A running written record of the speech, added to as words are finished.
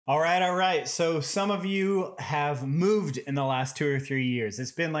All right, all right. So some of you have moved in the last 2 or 3 years.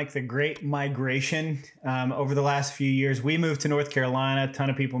 It's been like the great migration over the last few years. We moved to North Carolina, a ton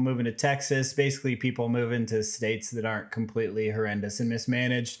of people moving to Texas, basically people moving to states that aren't completely horrendous and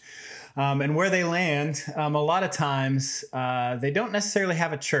mismanaged. And where they land, a lot of times they don't necessarily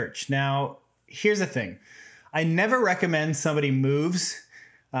have a church. Now, here's the thing. I never recommend somebody moves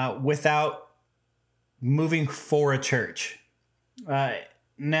without moving for a church.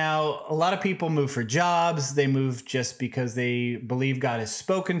 Now, a lot of people move for jobs. They move just because they believe God has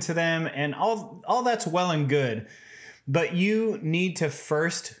spoken to them, and all that's well and good. But you need to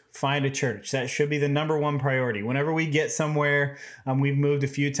first find a church. That should be the number one priority. Whenever we get somewhere, we've moved a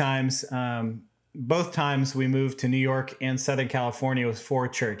few times. Both times we moved to New York and Southern California was for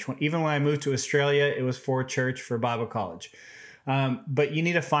church. Even when I moved to Australia, it was for church, for Bible college. But you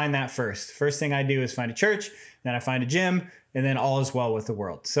need to find that first. First thing I do is find a church, then I find a gym, and then all is well with the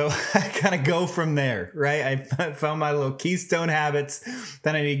world. So I kind of go from there, right? I found my little keystone habits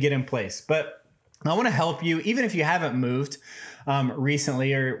that I need to get in place. But I want to help you, even if you haven't moved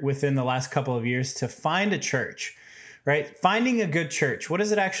recently or within the last couple of years, to find a church, right? Finding a good church. What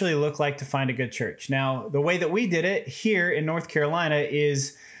does it actually look like to find a good church? Now, the way that we did it here in North Carolina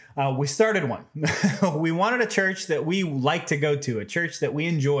is we started one. We wanted a church that we liked to go to, a church that we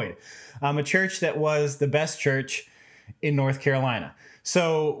enjoyed, a church that was the best church in North Carolina.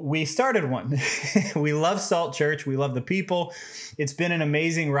 So we started one. We love Salt Church. We love the people. It's been an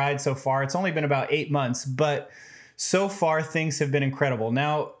amazing ride so far. It's only been about 8 months, but so far things have been incredible.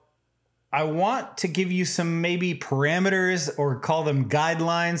 Now, I want to give you some maybe parameters or call them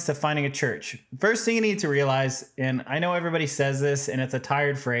guidelines to finding a church. First thing you need to realize, and I know everybody says this and it's a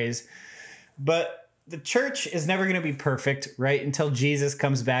tired phrase, but the church is never going to be perfect, right? Until Jesus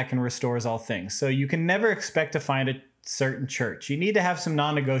comes back and restores all things. So you can never expect to find a certain church. You need to have some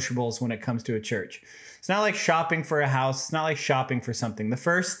non-negotiables when it comes to a church. It's not like shopping for a house. It's not like shopping for something. The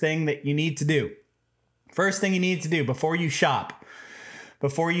first thing you need to do before you shop,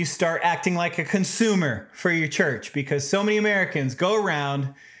 before you start acting like a consumer for your church, because so many Americans go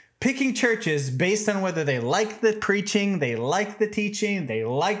around picking churches based on whether they like the preaching, they like the teaching, they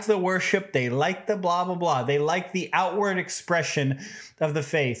like the worship, they like the blah, blah, blah. They like the outward expression of the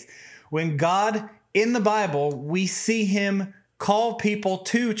faith. When God, in the Bible, we see him call people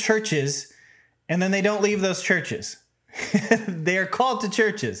to churches, and then they don't leave those churches. They are called to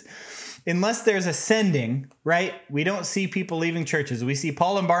churches. Unless there's a sending, right? We don't see people leaving churches. We see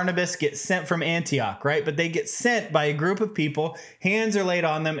Paul and Barnabas get sent from Antioch, right? But they get sent by a group of people, hands are laid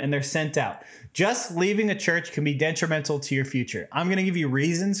on them, and they're sent out. Just leaving a church can be detrimental to your future. I'm going to give you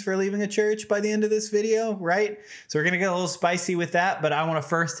reasons for leaving a church by the end of this video, right? So we're going to get a little spicy with that, but I want to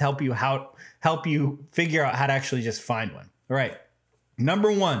first help you figure out how to actually just find one. All right.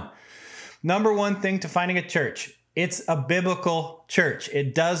 Number one thing to finding a church. It's a biblical church.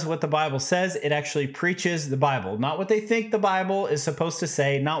 It does what the Bible says. It actually preaches the Bible. Not what they think the Bible is supposed to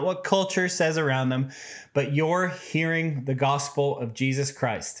say, not what culture says around them, but you're hearing the gospel of Jesus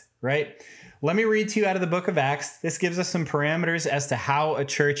Christ, right? Let me read to you out of the book of Acts. This gives us some parameters as to how a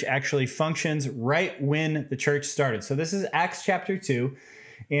church actually functions right when the church started. So this is Acts chapter 2,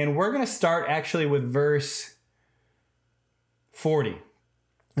 and we're going to start actually with verse 40.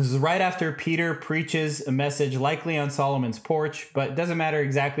 This is right after Peter preaches a message, likely on Solomon's porch, but it doesn't matter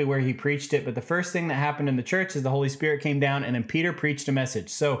exactly where he preached it. But the first thing that happened in the church is the Holy Spirit came down, and then Peter preached a message.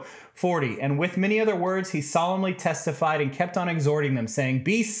 So 40, and with many other words, he solemnly testified and kept on exhorting them, saying,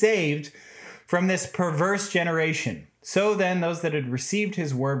 "Be saved from this perverse generation." So then those that had received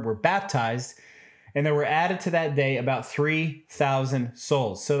his word were baptized, and there were added to that day about 3,000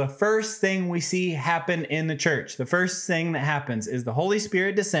 souls. So the first thing we see happen in the church, the first thing that happens is the Holy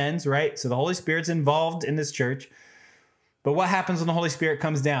Spirit descends, right? So the Holy Spirit's involved in this church. But what happens when the Holy Spirit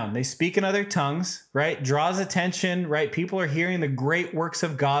comes down? They speak in other tongues, right? Draws attention, right? People are hearing the great works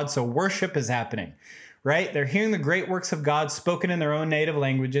of God, so worship is happening, right? They're hearing the great works of God spoken in their own native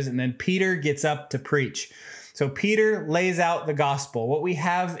languages, and then Peter gets up to preach. So Peter lays out the gospel. What we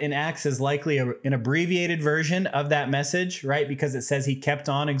have in Acts is likely an abbreviated version of that message, right? Because it says he kept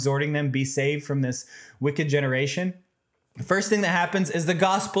on exhorting them, be saved from this wicked generation. The first thing that happens is the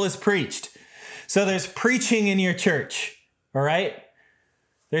gospel is preached. So there's preaching in your church, all right?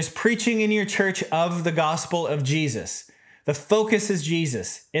 There's preaching in your church of the gospel of Jesus. The focus is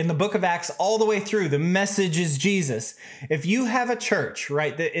Jesus. In the book of Acts, all the way through, the message is Jesus. If you have a church,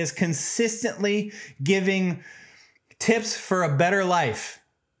 right, that is consistently giving tips for a better life,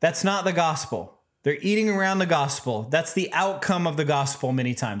 that's not the gospel. They're eating around the gospel. That's the outcome of the gospel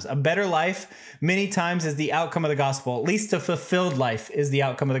many times. A better life many times is the outcome of the gospel. At least a fulfilled life is the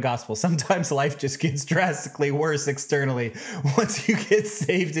outcome of the gospel. Sometimes life just gets drastically worse externally once you get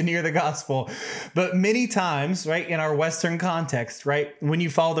saved and hear the gospel. But many times, right, in our Western context, right, when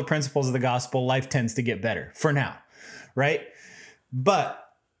you follow the principles of the gospel, life tends to get better for now, right? But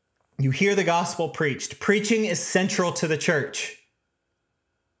you hear the gospel preached. Preaching is central to the church.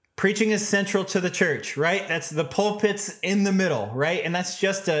 Preaching is central to the church, right? That's the pulpit's in the middle, right? And that's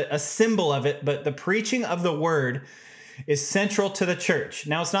just a symbol of it. But the preaching of the word is central to the church.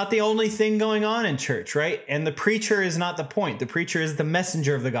 Now, it's not the only thing going on in church, right? And the preacher is not the point. The preacher is the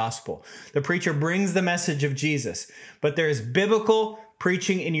messenger of the gospel. The preacher brings the message of Jesus. But there is biblical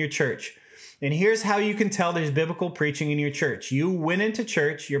preaching in your church. And here's how you can tell there's biblical preaching in your church. You went into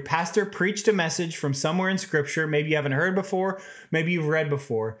church, your pastor preached a message from somewhere in scripture. Maybe you haven't heard before, maybe you've read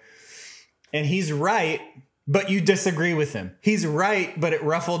before. And he's right, but you disagree with him. He's right, but it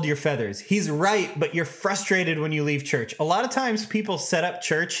ruffled your feathers. He's right, but you're frustrated when you leave church. A lot of times people set up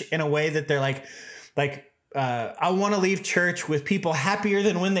church in a way that they're like, I want to leave church with people happier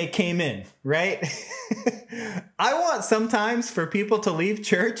than when they came in, right? I want sometimes for people to leave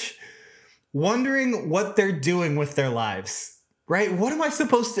church wondering what they're doing with their lives, right? What am I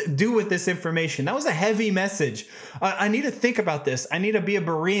supposed to do with this information? That was a heavy message. I need to think about this. I need to be a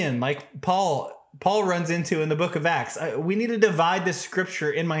Berean like Paul runs into in the book of Acts. We need to divide this scripture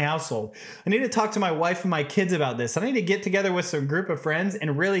in my household. I need to talk to my wife and my kids about this. I need to get together with some group of friends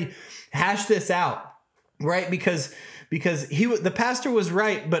and really hash this out, right? Because the pastor was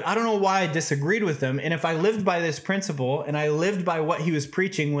right, but I don't know why I disagreed with him. And if I lived by this principle and I lived by what he was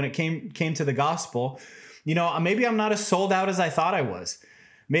preaching when it came to the gospel, maybe I'm not as sold out as I thought I was.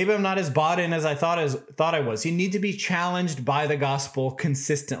 Maybe I'm not as bought in as I thought I was. You need to be challenged by the gospel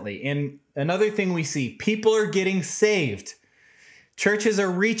consistently. And another thing we see, people are getting saved. Churches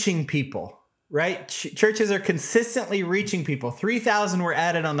are reaching people, right? Churches are consistently reaching people. 3,000 were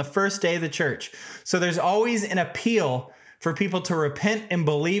added on the first day of the church. So there's always an appeal for people to repent and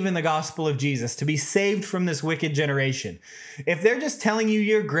believe in the gospel of Jesus, to be saved from this wicked generation. If they're just telling you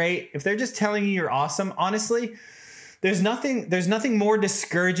you're great, if they're just telling you you're awesome, honestly, there's nothing more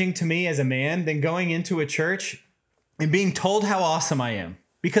discouraging to me as a man than going into a church and being told how awesome I am,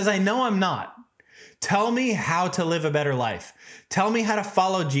 because I know I'm not. Tell me how to live a better life. Tell me how to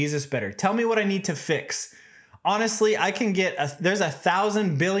follow Jesus better. Tell me what I need to fix. Honestly, there's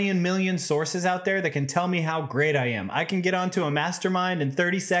 1,000 billion million sources out there that can tell me how great I am. I can get onto a mastermind in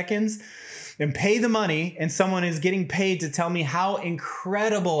 30 seconds and pay the money, and someone is getting paid to tell me how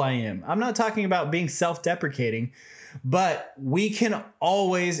incredible I am. I'm not talking about being self-deprecating, but we can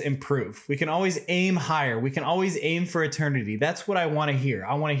always improve. We can always aim higher. We can always aim for eternity. That's what I want to hear.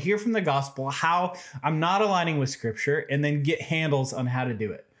 I want to hear from the gospel how I'm not aligning with scripture, and then get handles on how to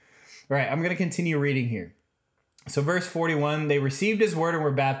do it. All right, I'm going to continue reading here. So verse 41, they received his word and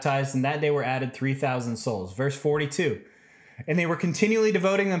were baptized, and that day were added 3,000 souls. Verse 42, and they were continually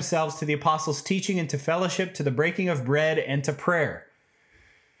devoting themselves to the apostles' teaching and to fellowship, to the breaking of bread and to prayer.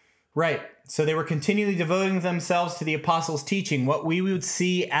 Right. So they were continually devoting themselves to the apostles' teaching, what we would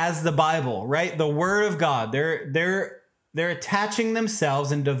see as the Bible, right? The word of God. They're attaching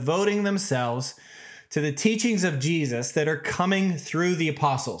themselves and devoting themselves to the teachings of Jesus that are coming through the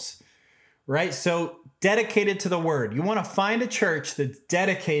apostles, right? So dedicated to the word. You want to find a church that's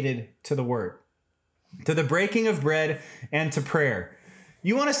dedicated to the word, to the breaking of bread and to prayer.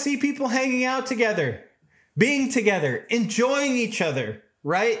 You want to see people hanging out together, being together, enjoying each other,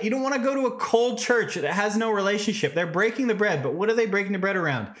 right? You don't want to go to a cold church that has no relationship. They're breaking the bread, but what are they breaking the bread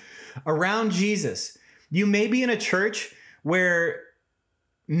around? Around Jesus. You may be in a church where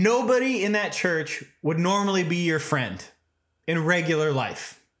nobody in that church would normally be your friend in regular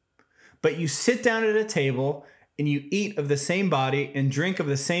life, but you sit down at a table and you eat of the same body and drink of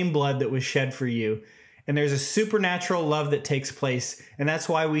the same blood that was shed for you. And there's a supernatural love that takes place. And that's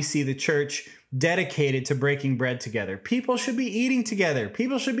why we see the church dedicated to breaking bread together. People should be eating together.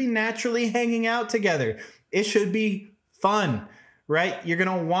 People should be naturally hanging out together. It should be fun, right? You're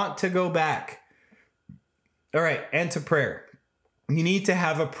going to want to go back. All right, and to prayer. You need to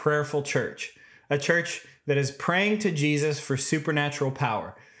have a prayerful church, a church that is praying to Jesus for supernatural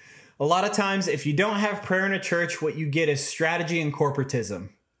power. A lot of times, if you don't have prayer in a church, what you get is strategy and corporatism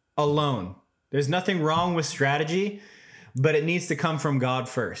alone. There's nothing wrong with strategy, but it needs to come from God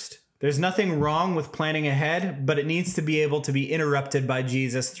first. There's nothing wrong with planning ahead, but it needs to be able to be interrupted by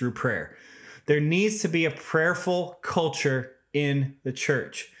Jesus through prayer. There needs to be a prayerful culture in the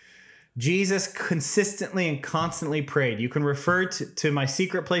church. Jesus consistently and constantly prayed. You can refer to my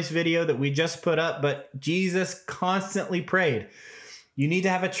secret place video that we just put up, but Jesus constantly prayed. You need to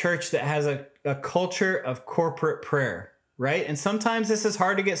have a church that has a culture of corporate prayer, right? And sometimes this is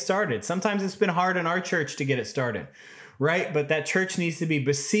hard to get started. Sometimes it's been hard in our church to get it started, right? But that church needs to be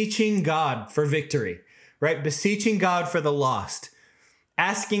beseeching God for victory, right? Beseeching God for the lost,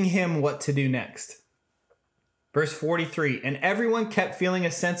 asking him what to do next. Verse 43, and everyone kept feeling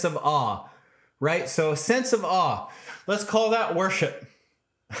a sense of awe, right? So a sense of awe, let's call that worship,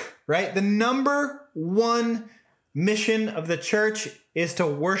 right? The number one mission of the church is to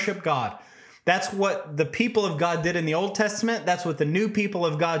worship God. That's what the people of God did in the Old Testament. That's what the new people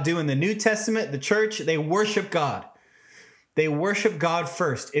of God do in the New Testament. The church, they worship God. They worship God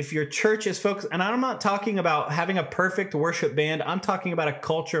first. If your church is focused, and I'm not talking about having a perfect worship band. I'm talking about a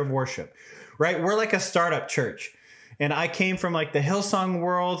culture of worship, right? We're like a startup church. And I came from like the Hillsong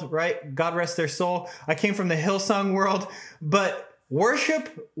world, right? God rest their soul. I came from the Hillsong world, but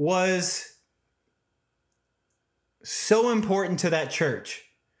worship was so important to that church.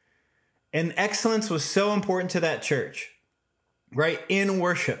 And excellence was so important to that church, right? In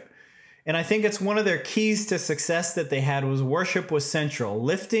worship. And I think it's one of their keys to success that they had was worship was central,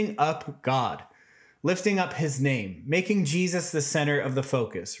 lifting up God, lifting up his name, making Jesus the center of the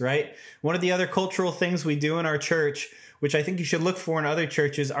focus, right? One of the other cultural things we do in our church, which I think you should look for in other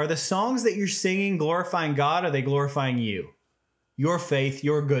churches, are the songs that you're singing glorifying God, or are they glorifying you? Your faith,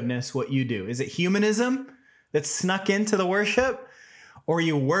 your goodness, what you do. Is it humanism that's snuck into the worship? Or are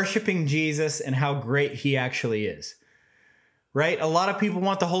you worshiping Jesus and how great he actually is? Right? A lot of people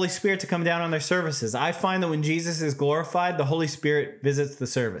want the Holy Spirit to come down on their services. I find that when Jesus is glorified, the Holy Spirit visits the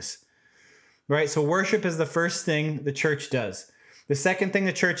service. Right? So worship is the first thing the church does. The second thing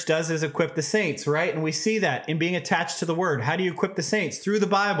the church does is equip the saints, right? And we see that in being attached to the word. How do you equip the saints? Through the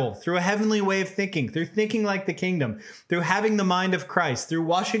Bible, through a heavenly way of thinking, through thinking like the kingdom, through having the mind of Christ, through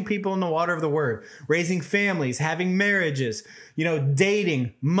washing people in the water of the word, raising families, having marriages,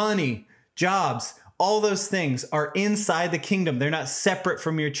 dating, money, jobs. All those things are inside the kingdom. They're not separate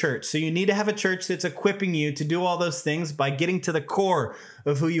from your church. So you need to have a church that's equipping you to do all those things by getting to the core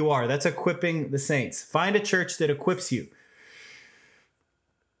of who you are. That's equipping the saints. Find a church that equips you.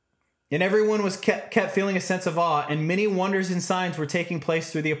 And everyone was kept feeling a sense of awe, and many wonders and signs were taking place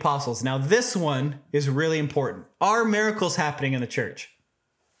through the apostles. Now, this one is really important. Are miracles happening in the church?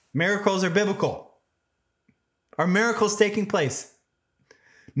 Miracles are biblical. Are miracles taking place?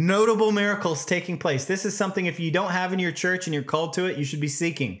 Notable miracles taking place. This is something if you don't have in your church and you're called to it, you should be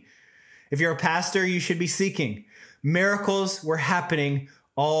seeking. If you're a pastor, you should be seeking. Miracles were happening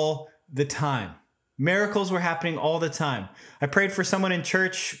all the time. Miracles were happening all the time. I prayed for someone in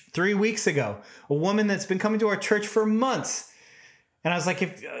church 3 weeks ago, a woman that's been coming to our church for months. And I was like,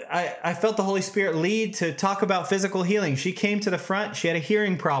 I felt the Holy Spirit lead to talk about physical healing. She came to the front. She had a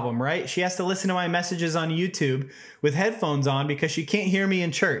hearing problem, right? She has to listen to my messages on YouTube with headphones on because she can't hear me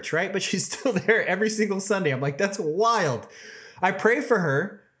in church, right? But she's still there every single Sunday. I'm like, that's wild. I pray for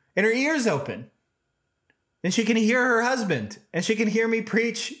her and her ears open. And she can hear her husband. And she can hear me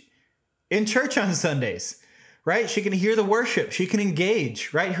preach in church on Sundays, right? She can hear the worship. She can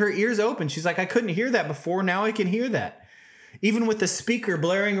engage, right? Her ears open. She's like, I couldn't hear that before. Now I can hear that. Even with the speaker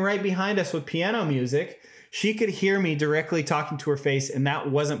blaring right behind us with piano music, she could hear me directly talking to her face, and that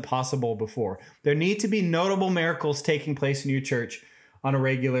wasn't possible before. There need to be notable miracles taking place in your church on a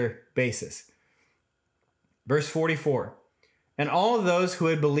regular basis. Verse 44, and all of those who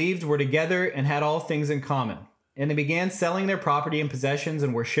had believed were together and had all things in common. And they began selling their property and possessions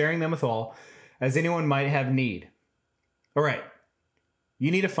and were sharing them with all, as anyone might have need. All right,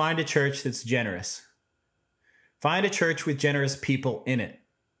 you need to find a church that's generous. Find a church with generous people in it.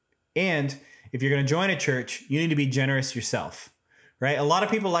 And if you're going to join a church, you need to be generous yourself, right? A lot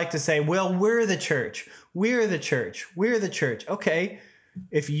of people like to say, well, we're the church. We're the church. We're the church. Okay,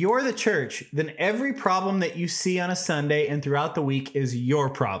 if you're the church, then every problem that you see on a Sunday and throughout the week is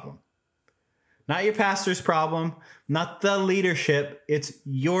your problem. Not your pastor's problem, not the leadership. It's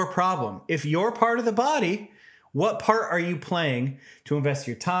your problem. If you're part of the body, what part are you playing to invest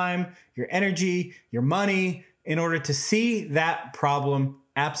your time, your energy, your money, in order to see that problem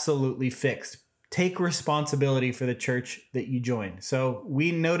absolutely fixed? Take responsibility for the church that you join. So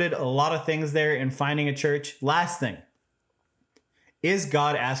we noted a lot of things there in finding a church. Last thing, is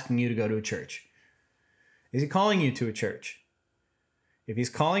God asking you to go to a church? Is he calling you to a church? If he's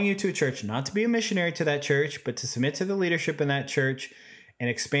calling you to a church, not to be a missionary to that church, but to submit to the leadership in that church and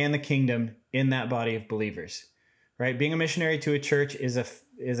expand the kingdom in that body of believers, right? Being a missionary to a church is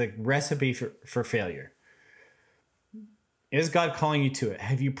a recipe for failure. Is God calling you to it?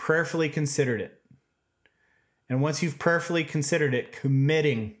 Have you prayerfully considered it? And once you've prayerfully considered it,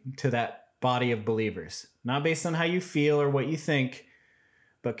 committing to that body of believers, not based on how you feel or what you think,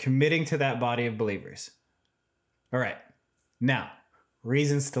 but committing to that body of believers. All right. Now,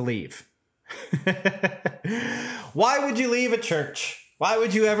 reasons to leave. Why would you leave a church? Why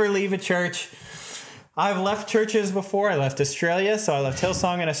would you ever leave a church? I've left churches before. I left Australia, so I left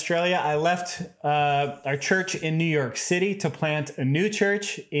Hillsong in Australia. I left our church in New York City to plant a new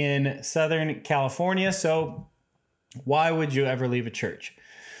church in Southern California. So why would you ever leave a church?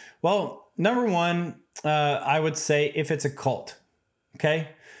 Well, number one, I would say if it's a cult, okay?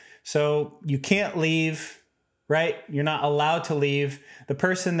 So you can't leave, right? You're not allowed to leave. The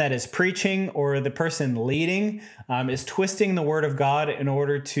person that is preaching or the person leading is twisting the word of God in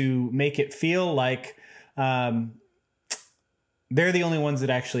order to make it feel like they're the only ones that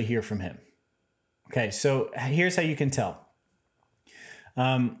actually hear from him. Okay, so here's how you can tell.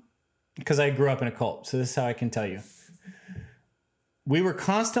 Because I grew up in a cult, so this is how I can tell you. We were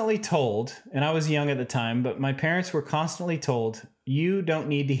constantly told, and I was young at the time, but my parents were constantly told, you don't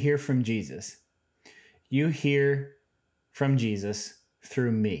need to hear from Jesus. You hear from Jesus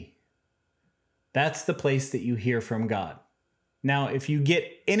through me. That's the place that you hear from God. Now, if you get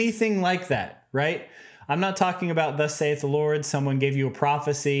anything like that, right? I'm not talking about thus saith the Lord, someone gave you a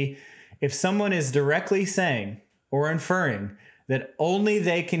prophecy. If someone is directly saying or inferring that only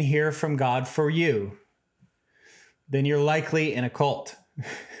they can hear from God for you, then you're likely in a cult.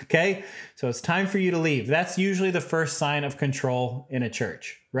 Okay? So it's time for you to leave. That's usually the first sign of control in a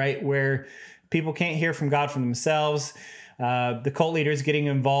church, right? Where people can't hear from God for themselves. The cult leaders getting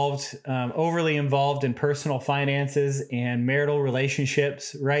involved, overly involved in personal finances and marital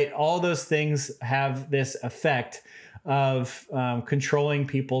relationships, right? All those things have this effect of controlling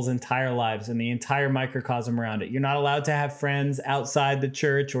people's entire lives and the entire microcosm around it. You're not allowed to have friends outside the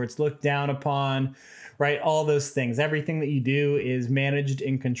church, or it's looked down upon, right? All those things. Everything that you do is managed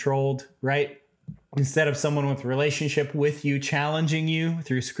and controlled, right? Instead of someone with a relationship with you challenging you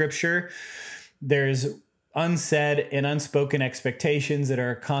through scripture, there's unsaid and unspoken expectations that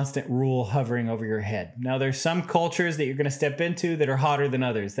are a constant rule hovering over your head. Now, there's some cultures that you're going to step into that are hotter than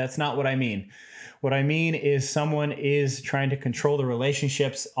others. That's not what I mean. What I mean is someone is trying to control the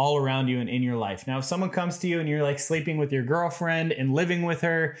relationships all around you and in your life. Now, if someone comes to you and you're like sleeping with your girlfriend and living with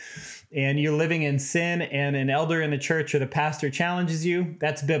her and you're living in sin and an elder in the church or the pastor challenges you,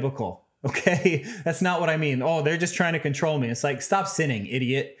 that's biblical. Okay? That's not what I mean. Oh, they're just trying to control me. It's like, stop sinning,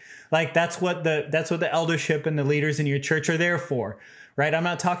 idiot. Like that's what the eldership and the leaders in your church are there for, right? I'm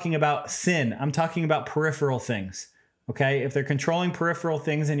not talking about sin. I'm talking about peripheral things. Okay? If they're controlling peripheral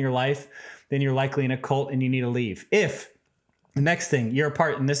things in your life, then you're likely in a cult and you need to leave. If the next thing you're a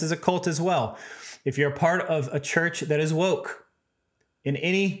part, and this is a cult as well, if you're a part of a church that is woke in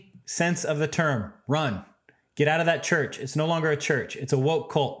any sense of the term, run, get out of that church. It's no longer a church. It's a woke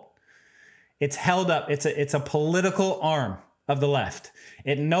cult. It's held up. It's a political arm of the left.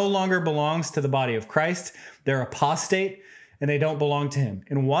 It no longer belongs to the body of Christ. They're apostate and they don't belong to him.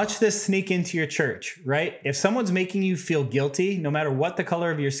 And watch this sneak into your church, right? If someone's making you feel guilty, no matter what the color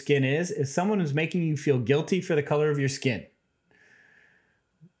of your skin is, if someone is making you feel guilty for the color of your skin,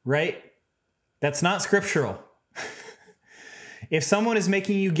 right? That's not scriptural. If someone is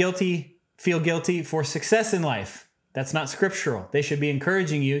making you feel guilty for success in life, that's not scriptural. They should be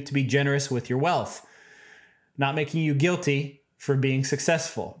encouraging you to be generous with your wealth, not making you guilty for being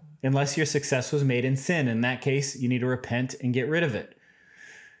successful, unless your success was made in sin. In that case, you need to repent and get rid of it.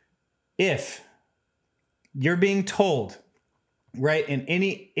 If you're being told, right, in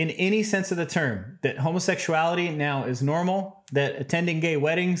any sense of the term, that homosexuality now is normal, that attending gay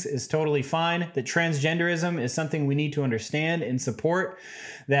weddings is totally fine, that transgenderism is something we need to understand and support,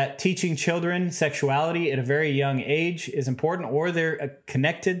 that teaching children sexuality at a very young age is important, or they're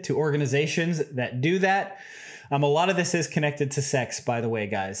connected to organizations that do that. A lot of this is connected to sex, by the way,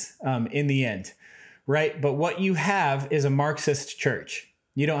 guys, in the end, right? But what you have is a Marxist church.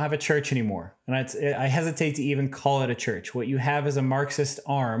 You don't have a church anymore. And I hesitate to even call it a church. What you have is a Marxist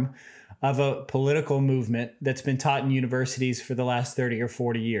arm of a political movement that's been taught in universities for the last 30 or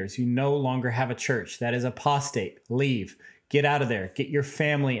 40 years. You no longer have a church. That is apostate. Leave. Get out of there. Get your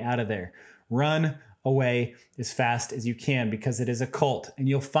family out of there. Run away as fast as you can, because it is a cult. And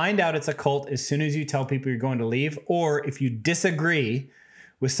you'll find out it's a cult as soon as you tell people you're going to leave, or if you disagree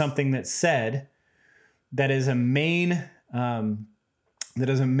with something that's said that is a main and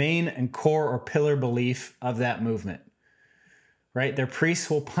core or pillar belief of that movement, right? Their priests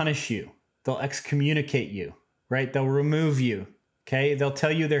will punish you. They'll excommunicate you, right? They'll remove you, okay? They'll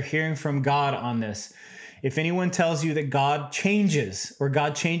tell you they're hearing from God on this. If anyone tells you that God changes or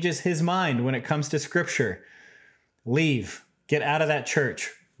God changes his mind when it comes to scripture, leave, get out of that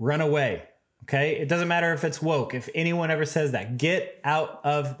church, run away. Okay. It doesn't matter if it's woke. If anyone ever says that, get out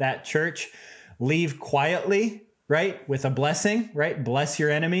of that church, leave quietly, right? With a blessing, right? Bless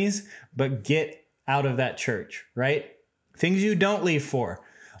your enemies, but get out of that church, right? Things you don't leave for.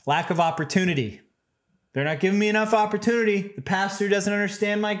 Lack of opportunity. They're not giving me enough opportunity. The pastor doesn't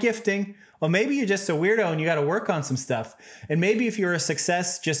understand my gifting. Well, maybe you're just a weirdo and you got to work on some stuff. And maybe if you're a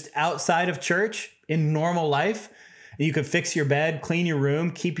success just outside of church in normal life, you could fix your bed, clean your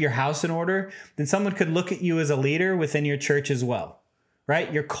room, keep your house in order, then someone could look at you as a leader within your church as well,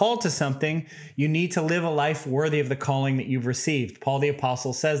 right? You're called to something. You need to live a life worthy of the calling that you've received. Paul the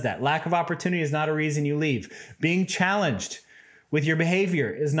Apostle says that. Lack of opportunity is not a reason you leave. Being challenged with your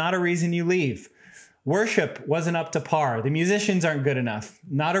behavior is not a reason you leave. Worship wasn't up to par. The musicians aren't good enough.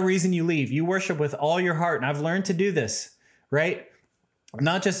 Not a reason you leave. You worship with all your heart. And I've learned to do this, right?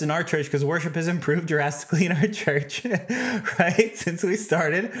 Not just in our church, because worship has improved drastically in our church, right? Since we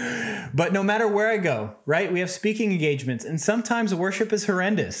started. But no matter where I go, right? We have speaking engagements and sometimes worship is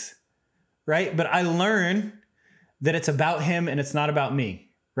horrendous, right? But I learn that it's about him and it's not about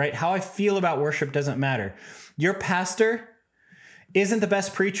me, right? How I feel about worship doesn't matter. Your pastor isn't the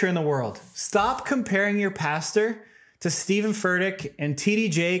best preacher in the world. Stop comparing your pastor to Stephen Furtick and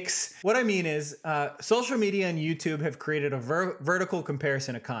TD Jakes. What I mean is social media and YouTube have created a vertical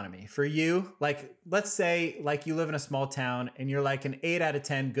comparison economy. For you, like, let's say like you live in a small town and you're like an 8 out of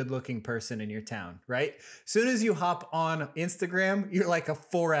 10 good looking person in your town, right? Soon as you hop on Instagram, you're like a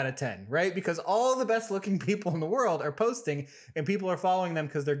 4 out of 10, right? Because all the best looking people in the world are posting and people are following them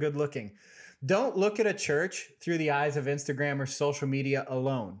because they're good looking. Don't look at a church through the eyes of Instagram or social media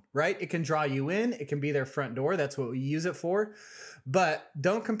alone, right? It can draw you in. It can be their front door. That's what we use it for. But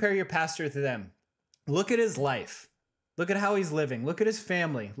don't compare your pastor to them. Look at his life. Look at how he's living. Look at his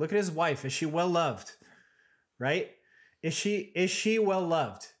family. Look at his wife. Is she well loved? Right? Is she well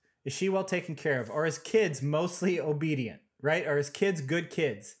loved? Is she well taken care of? Are his kids mostly obedient? Right? Are his kids good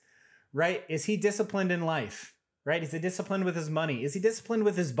kids? Right? Is he disciplined in life? Right? Is he disciplined with his money? Is he disciplined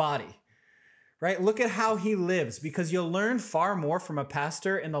with his body? Right? Look at how he lives, because you'll learn far more from a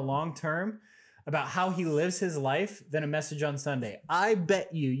pastor in the long term about how he lives his life than a message on Sunday. I bet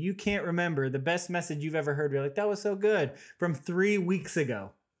you can't remember the best message you've ever heard. You're like, that was so good, from 3 weeks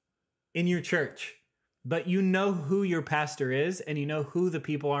ago in your church. But you know who your pastor is and you know who the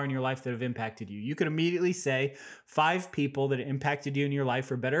people are in your life that have impacted you. You could immediately say 5 people that impacted you in your life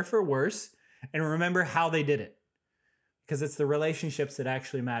for better or for worse, and remember how they did it, because it's the relationships that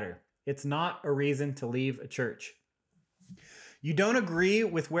actually matter. It's not a reason to leave a church. You don't agree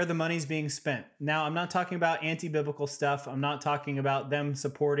with where the money's being spent. Now, I'm not talking about anti-biblical stuff. I'm not talking about them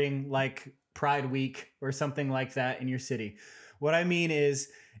supporting like Pride Week or something like that in your city. What I mean is,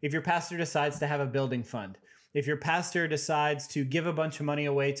 if your pastor decides to have a building fund, if your pastor decides to give a bunch of money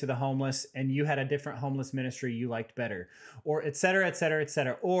away to the homeless and you had a different homeless ministry you liked better, or et cetera, et cetera, et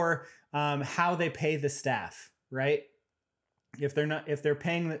cetera, or how they pay the staff, right? If they're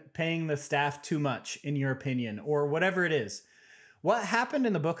paying the staff too much, in your opinion, or whatever it is. What happened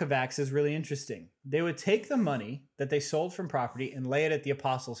in the book of Acts is really interesting. They would take the money that they sold from property and lay it at the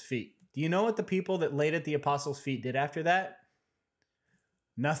apostles' feet. Do you know what the people that laid at the apostles' feet did after that?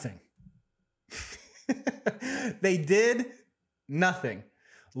 Nothing. They did nothing.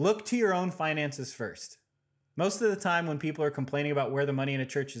 Look to your own finances first. Most of the time when people are complaining about where the money in a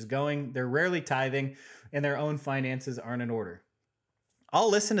church is going, they're rarely tithing and their own finances aren't in order. I'll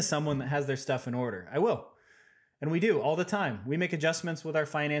listen to someone that has their stuff in order. I will. And we do all the time. We make adjustments with our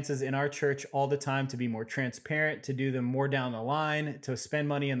finances in our church all the time to be more transparent, to do them more down the line, to spend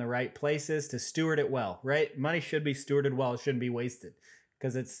money in the right places, to steward it well, right? Money should be stewarded well. It shouldn't be wasted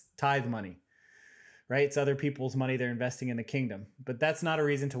because it's tithe money, right? It's other people's money they're investing in the kingdom. But that's not a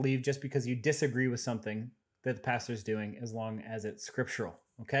reason to leave just because you disagree with something that the pastor's doing, as long as it's scriptural,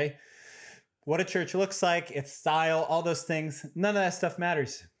 okay? What a church looks like, its style, all those things, none of that stuff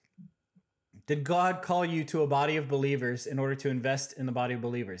matters. Did God call you to a body of believers in order to invest in the body of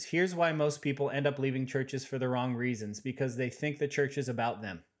believers? Here's why most people end up leaving churches for the wrong reasons, because they think the church is about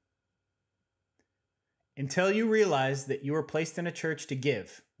them. Until you realize that you were placed in a church to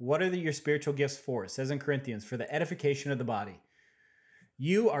give. What are your spiritual gifts for? It says in Corinthians, for the edification of the body.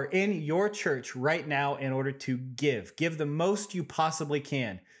 You are in your church right now in order to give. Give the most you possibly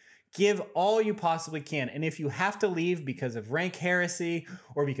can. Give all you possibly can. And if you have to leave because of rank heresy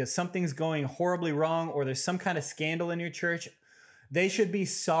or because something's going horribly wrong or there's some kind of scandal in your church, they should be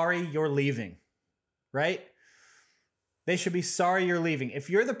sorry you're leaving, right? They should be sorry you're leaving. If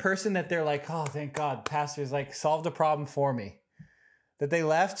you're the person that they're like, oh, thank God, pastor's like solved a problem for me, that they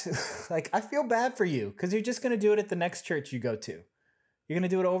left, like, I feel bad for you because you're just going to do it at the next church you go to. You're going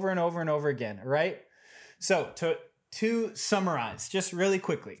to do it over and over and over again, all right? So to summarize, just really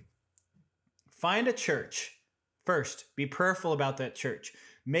quickly, find a church. First, be prayerful about that church.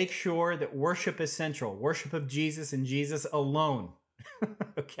 Make sure that worship is central, worship of Jesus and Jesus alone.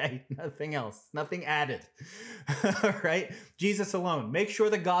 Okay, nothing else, nothing added. All right, Jesus alone. Make sure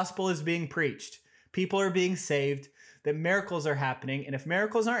the gospel is being preached. People are being saved, that miracles are happening. And if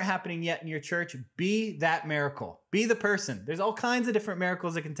miracles aren't happening yet in your church, be that miracle. Be the person. There's all kinds of different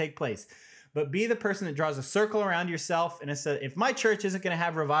miracles that can take place. But be the person that draws a circle around yourself. And it says, if my church isn't going to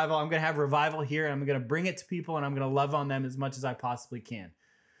have revival, I'm going to have revival here. And I'm going to bring it to people and I'm going to love on them as much as I possibly can.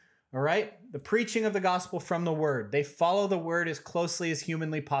 All right? The preaching of the gospel from the word. They follow the word as closely as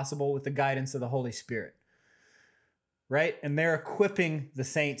humanly possible with the guidance of the Holy Spirit. Right? And they're equipping the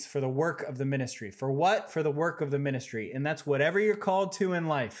saints for the work of the ministry. For what? For the work of the ministry. And that's whatever you're called to in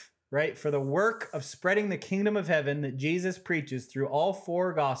life, right? For the work of spreading the kingdom of heaven that Jesus preaches through all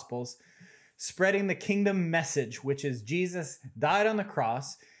four gospels, spreading the kingdom message, which is Jesus died on the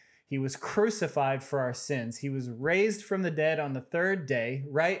cross. He was crucified for our sins. He was raised from the dead on the third day,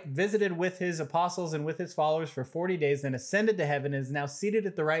 right? Visited with his apostles and with his followers for 40 days, then ascended to heaven, is now seated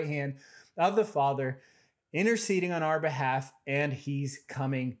at the right hand of the Father, interceding on our behalf, and he's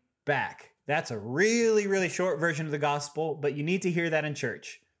coming back. That's a really, really short version of the gospel, but you need to hear that in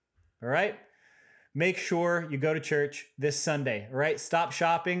church. All right? Make sure you go to church this Sunday. All right? Stop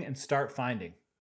shopping and start finding.